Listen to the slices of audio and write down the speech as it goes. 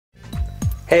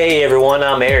Hey everyone,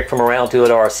 I'm Eric from Around To It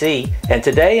RC, and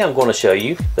today I'm going to show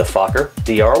you the Fokker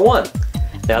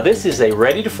DR1. Now this is a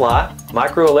ready-to-fly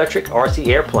microelectric RC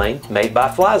airplane made by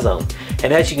Flyzone,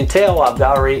 and as you can tell I've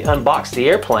already unboxed the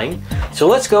airplane. So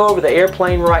let's go over the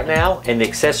airplane right now and the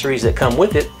accessories that come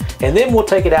with it, and then we'll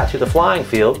take it out to the flying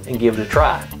field and give it a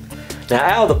try. Now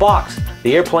out of the box,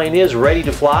 the airplane is ready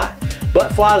to fly,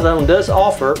 but Flyzone does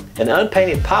offer an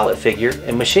unpainted pilot figure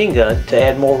and machine gun to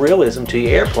add more realism to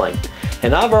your airplane.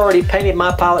 And I've already painted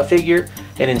my pilot figure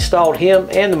and installed him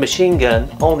and the machine gun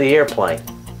on the airplane.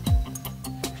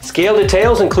 Scale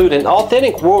details include an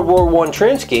authentic World War I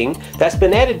trim scheme that's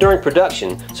been added during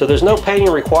production, so there's no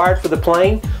painting required for the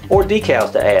plane or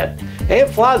decals to add. And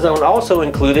Flyzone also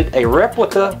included a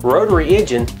replica rotary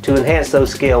engine to enhance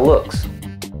those scale looks.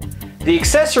 The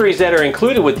accessories that are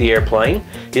included with the airplane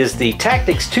is the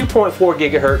Tactics 2.4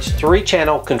 GHz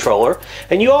 3-channel controller,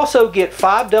 and you also get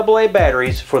 5 AA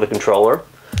batteries for the controller.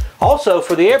 Also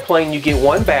for the airplane you get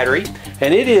one battery,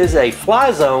 and it is a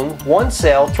Flyzone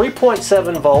 1-cell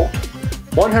 3.7 volt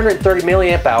 130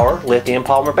 milliamp hour lithium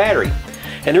polymer battery.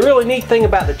 And the really neat thing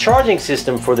about the charging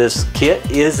system for this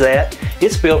kit is that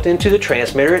it's built into the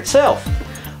transmitter itself.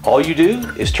 All you do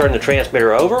is turn the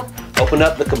transmitter over, open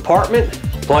up the compartment,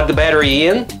 plug the battery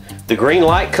in, the green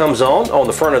light comes on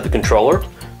the front of the controller.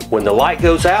 When the light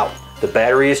goes out, the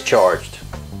battery is charged.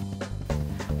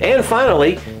 And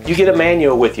finally, you get a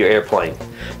manual with your airplane.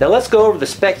 Now let's go over the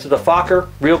specs of the Fokker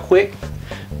real quick.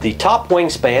 The top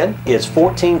wingspan is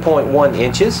 14.1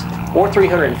 inches or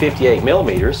 358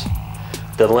 millimeters.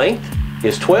 The length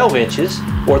is 12 inches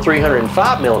or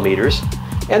 305 millimeters.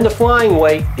 And the flying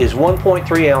weight is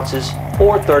 1.3 ounces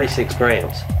or 36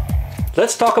 grams.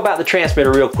 Let's talk about the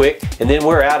transmitter real quick and then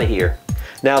we're out of here.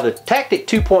 Now the Tactic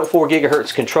 2.4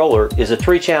 GHz controller is a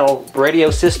 3-channel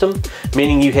radio system,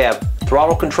 meaning you have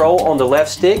throttle control on the left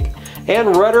stick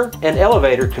and rudder and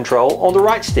elevator control on the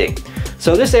right stick.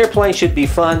 So this airplane should be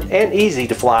fun and easy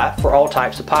to fly for all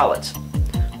types of pilots.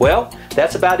 Well,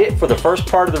 that's about it for the first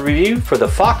part of the review for the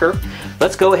Fokker.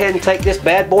 Let's go ahead and take this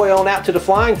bad boy on out to the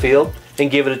flying field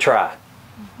and give it a try.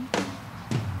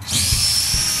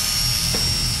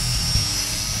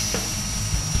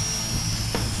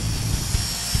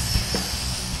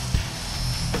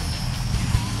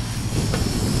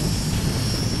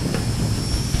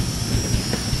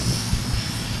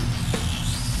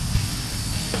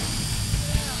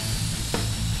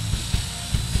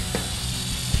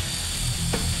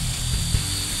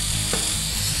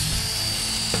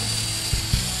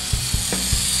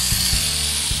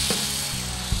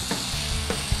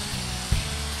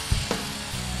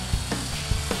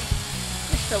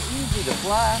 So easy to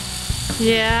fly.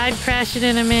 Yeah, I'd crash it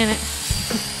in a minute.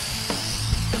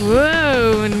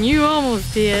 Whoa, and you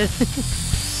almost did.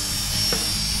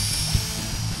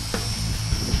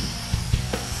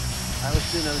 Alright,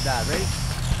 let's do another dive. Ready?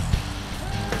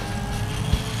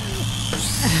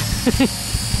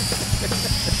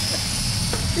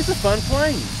 It's a fun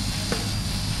plane.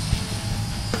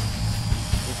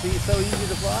 You see, it's so easy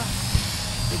to fly.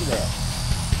 Look at that.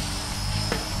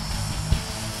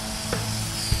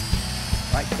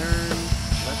 Right turn,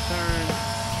 left turn.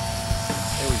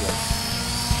 There we go.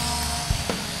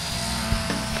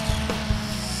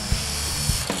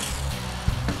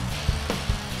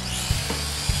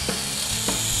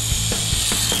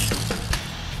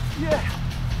 Yeah.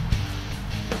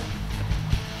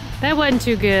 That wasn't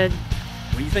too good.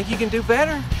 Well, you think you can do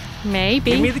better?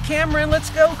 Maybe. Give me the camera and let's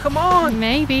go. Come on.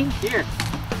 Maybe. Here.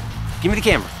 Give me the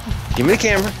camera. Give me the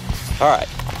camera. All right.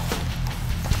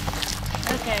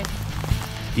 Okay.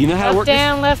 You know how to work Up,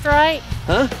 down, left, right?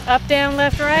 Huh? Up, down,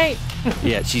 left, right?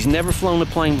 Yeah, she's never flown a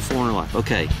plane before in her life.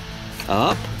 Okay.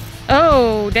 Up.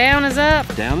 Oh, down is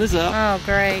up? Down is up. Oh,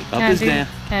 great. Up is down.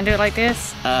 Can I do it like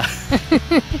this?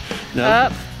 No.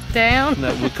 Up, down?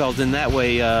 No, because in that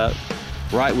way,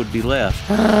 right would be left.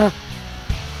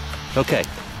 Okay.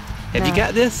 Have you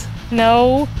got this?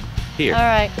 No. Here. All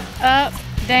right. Up,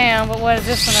 down, but what is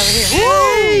this one over here?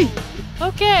 Hey! Woo!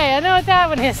 Okay, I know what that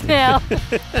one is now.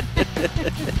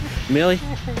 Millie,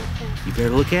 you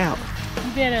better look out.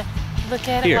 You better look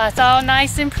at it Here. while it's all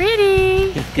nice and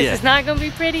pretty. Because Yeah. it's not going to be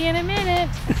pretty in a minute.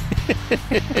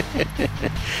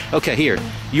 Okay, here.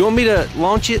 You want me to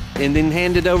launch it and then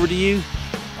hand it over to you?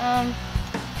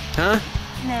 Huh?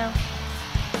 No.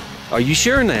 Are you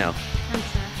sure now? I'm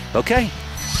sure. Okay.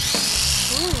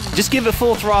 Ooh. Just give it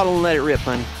full throttle and let it rip,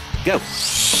 honey. Go.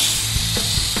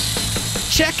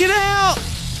 Check it out!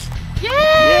 Yay!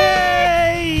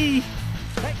 Yay!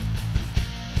 Hey.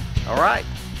 All right.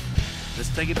 Let's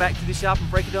take it back to the shop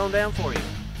and break it on down for you.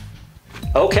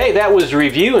 Okay, that was a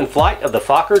review and flight of the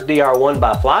Fokker DR1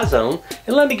 by Flyzone,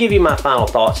 and let me give you my final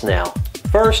thoughts now.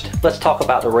 First, let's talk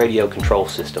about the radio control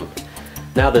system.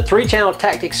 Now, the 3-channel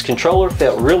Tactics controller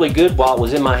felt really good while it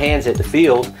was in my hands at the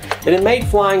field, and it made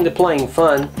flying the plane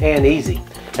fun and easy.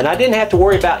 And I didn't have to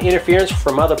worry about interference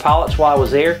from other pilots while I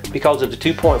was there because of the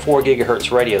 2.4 gigahertz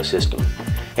radio system.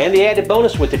 And the added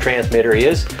bonus with the transmitter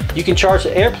is you can charge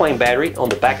the airplane battery on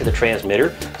the back of the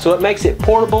transmitter, so it makes it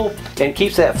portable and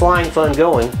keeps that flying fun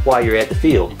going while you're at the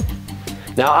field.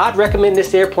 Now, I'd recommend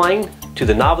this airplane to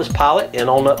the novice pilot and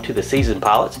on up to the seasoned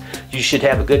pilots. You should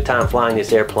have a good time flying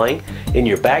this airplane in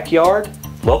your backyard,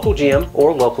 local gym,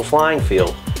 or local flying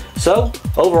field. So,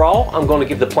 overall, I'm going to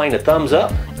give the plane a thumbs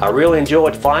up. I really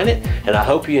enjoyed flying it, and I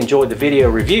hope you enjoyed the video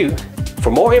review.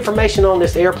 For more information on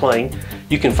this airplane,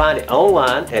 you can find it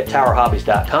online at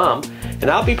towerhobbies.com, and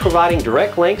I'll be providing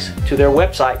direct links to their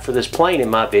website for this plane in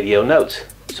my video notes.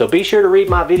 So be sure to read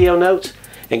my video notes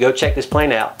and go check this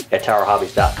plane out at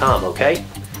towerhobbies.com, okay?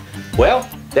 Well,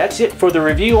 that's it for the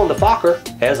review on the Fokker.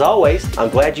 As always, I'm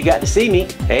glad you got to see me,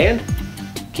 and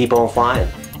keep on flying.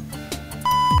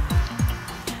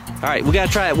 All right, we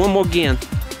gotta try it one more again.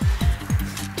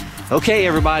 Okay,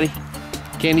 everybody.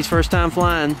 Candy's first time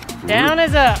flying. Down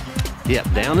is up.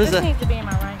 Yep, down is This up. needs to be in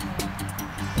my right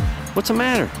hand. What's the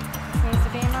matter? This needs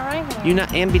to be in my right hand. You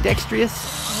not ambidextrous?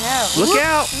 No. Look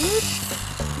out!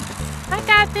 I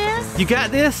got this. You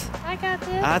got this? I got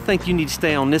this. I think you need to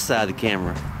stay on this side of the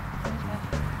camera.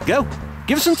 Go!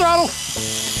 Give us some throttle!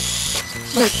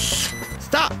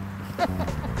 Stop!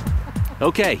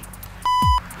 Okay.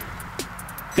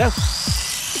 Go!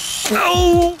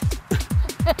 Oh!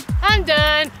 I'm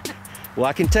done. Well,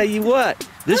 I can tell you what.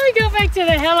 Let me go back to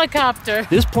the helicopter.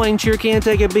 This plane sure can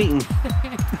take a beating.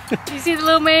 You see the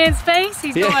little man's face?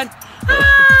 He's Yeah. going,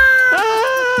 ah!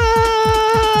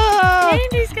 Ah!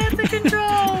 Andy's got the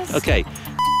controls. Okay.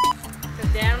 So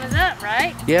down is up,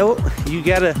 right? Yeah, well, you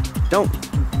gotta. Don't.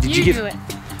 Did you, do it.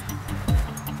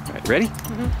 All right, ready?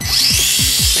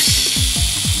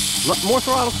 More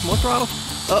throttle. More throttle.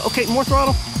 Okay, more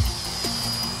throttle.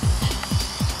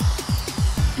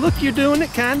 Look, you're doing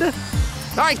it, kinda.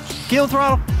 All right, kill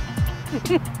throttle.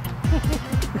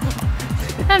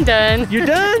 I'm done. You're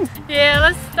done? Yeah,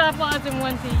 let's stop watching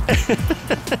one piece.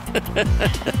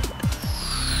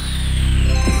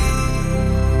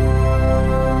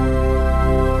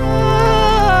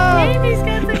 Andy's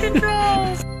got the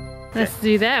controls. Let's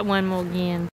do that one more again.